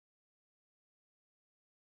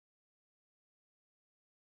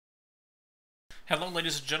Hello,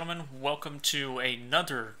 ladies and gentlemen. Welcome to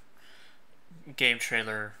another game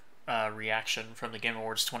trailer reaction from the Game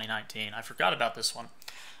Awards 2019. I forgot about this one.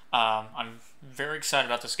 I'm very excited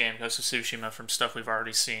about this game, Ghost of Tsushima, from stuff we've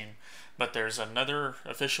already seen. But there's another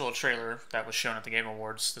official trailer that was shown at the Game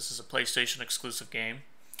Awards. This is a PlayStation exclusive game.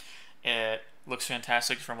 It looks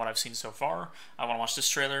fantastic from what I've seen so far. I want to watch this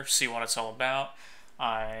trailer, see what it's all about.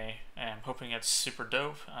 I am hoping it's super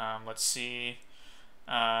dope. Let's see.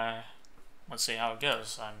 Uh, let's see how it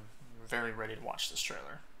goes. I'm very ready to watch this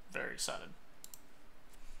trailer. Very excited.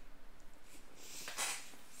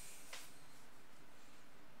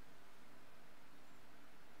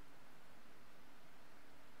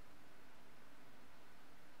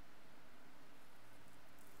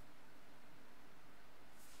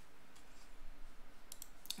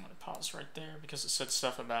 I'm going to pause right there because it said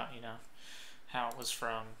stuff about, how it was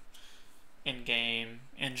from in-game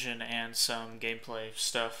engine and some gameplay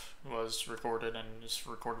stuff was recorded and is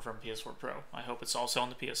recorded from PS4 Pro. I hope it's also on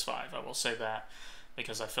the PS5. I will say that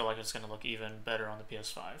because I feel like it's going to look even better on the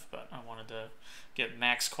PS5. But I wanted to get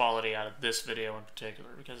max quality out of this video in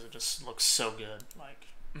particular because it just looks so good. Like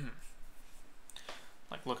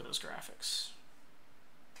look at those graphics.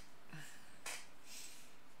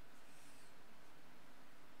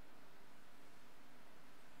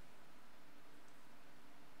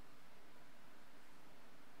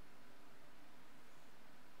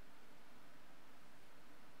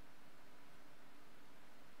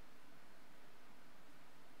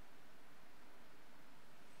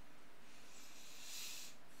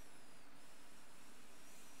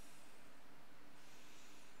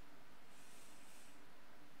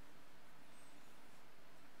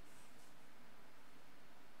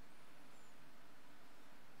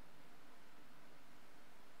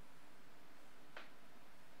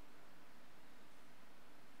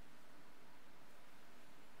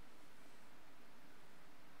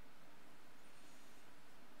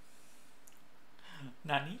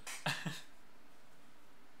 Nani?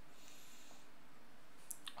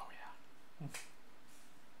 Oh yeah.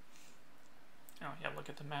 Oh yeah, look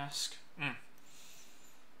at the mask. Oh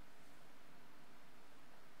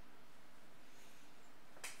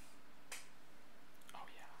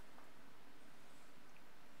yeah.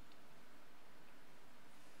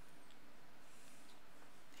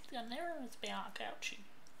 Den nervös blir han coaching.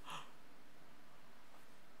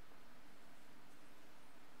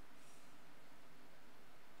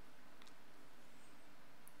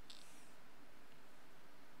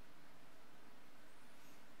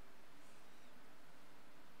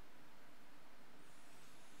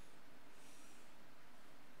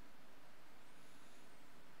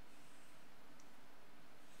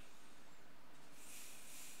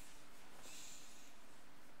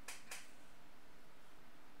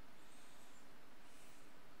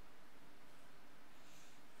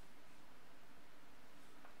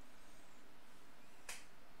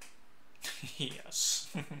 Yes.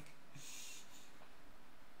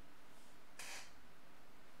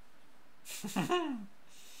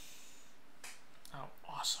 Oh,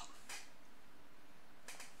 awesome.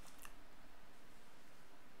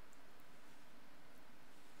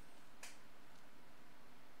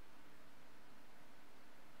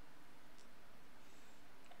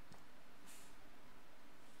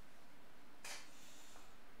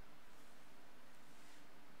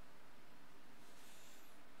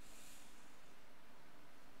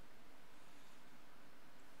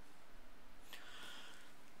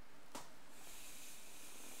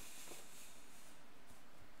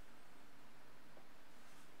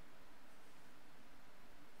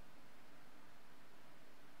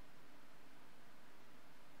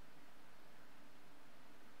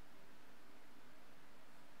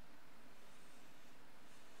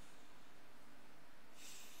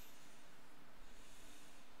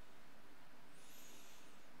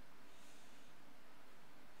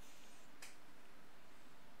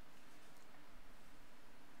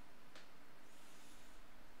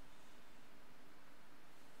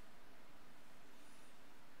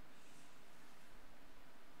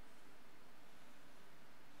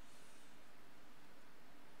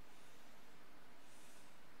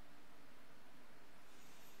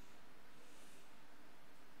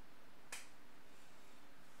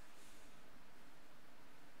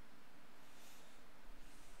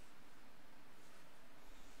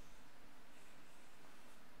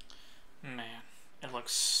 Man, it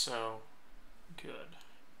looks so good.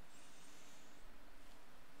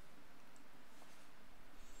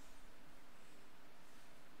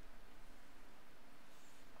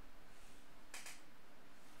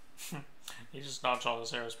 He just dodged all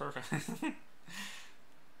his arrows perfect.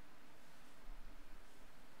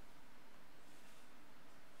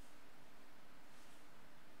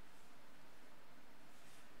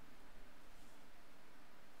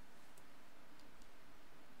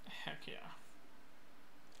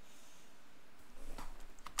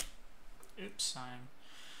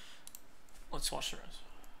 Let's watch the rest.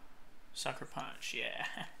 Sucker Punch, yeah.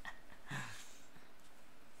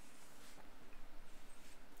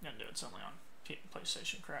 Gonna do it's only on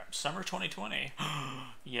PlayStation. Crap. Summer 2020.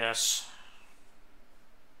 Yes.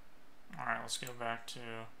 All right, let's go back to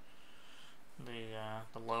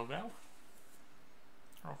the logo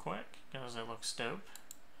real quick because it looks dope,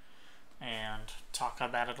 and talk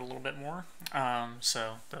about it a little bit more.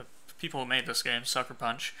 So the people who made this game, Sucker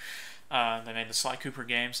Punch, they made the Sly Cooper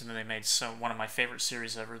games, and then they made one of my favorite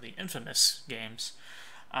series ever, the Infamous games.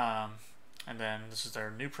 And then this is their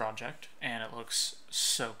new project, and it looks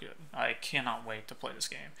so good. I cannot wait to play this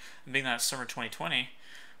game. And being that it's summer 2020,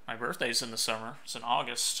 my birthday's in the summer. It's in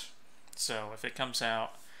August. So if it comes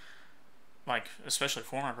out, like, especially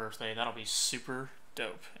for my birthday, that'll be super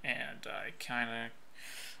dope. And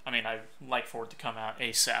I'd like for it to come out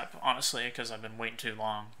ASAP, honestly, because I've been waiting too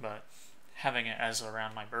long. But having it as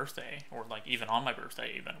around my birthday, or like even on my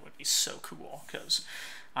birthday even, would be so cool, because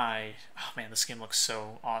oh man, this game looks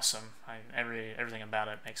so awesome. Everything about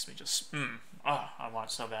it makes me just, I want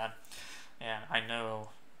it so bad. And I know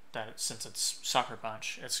that since it's Sucker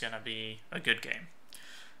Punch, it's going to be a good game.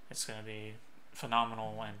 It's going to be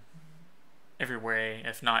phenomenal in every way,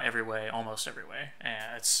 if not every way, almost every way.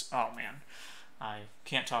 And oh man, I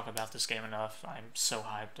can't talk about this game enough. I'm so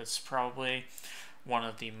hyped. It's probably one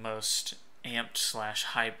of the most amped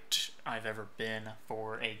 / hyped I've ever been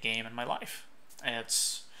for a game in my life.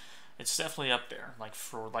 It's definitely up there.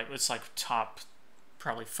 It's like top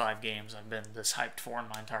probably 5 games I've been this hyped for in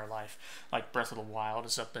my entire life. Like Breath of the Wild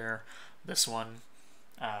is up there. This one,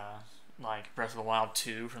 like Breath of the Wild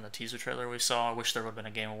 2 from the teaser trailer we saw. I wish there would have been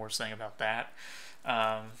a Game Awards thing about that.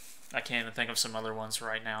 I can't even think of some other ones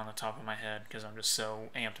right now on the top of my head because I'm just so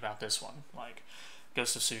amped about this one. Like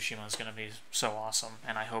Ghost of Tsushima is going to be so awesome,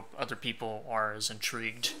 and I hope other people are as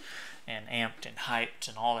intrigued and amped and hyped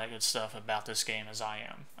and all that good stuff about this game as I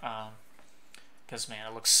am. Because, man,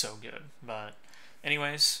 it looks so good. But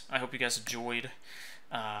anyways, I hope you guys enjoyed.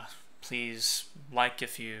 Please like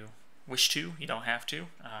if you wish to. You don't have to.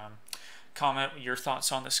 Comment your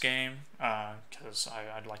thoughts on this game, because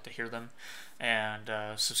I'd like to hear them. And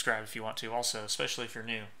subscribe if you want to also, especially if you're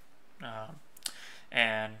new.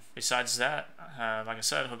 And besides that, like I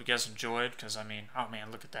said, I hope you guys enjoyed, because, I mean, oh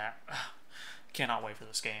man, look at that. Cannot wait for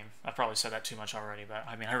this game. I probably said that too much already, but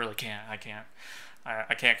I mean, I really can't. I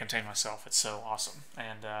can't contain myself. It's so awesome.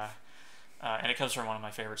 And it comes from one of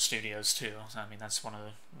my favorite studios too. I mean, that's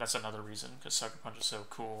another reason, because Sucker Punch is so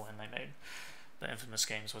cool, and they made the Infamous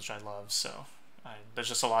games, which I love. So there's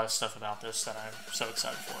just a lot of stuff about this that I'm so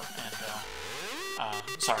excited for.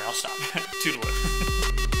 And sorry, I'll stop. Toodaloo.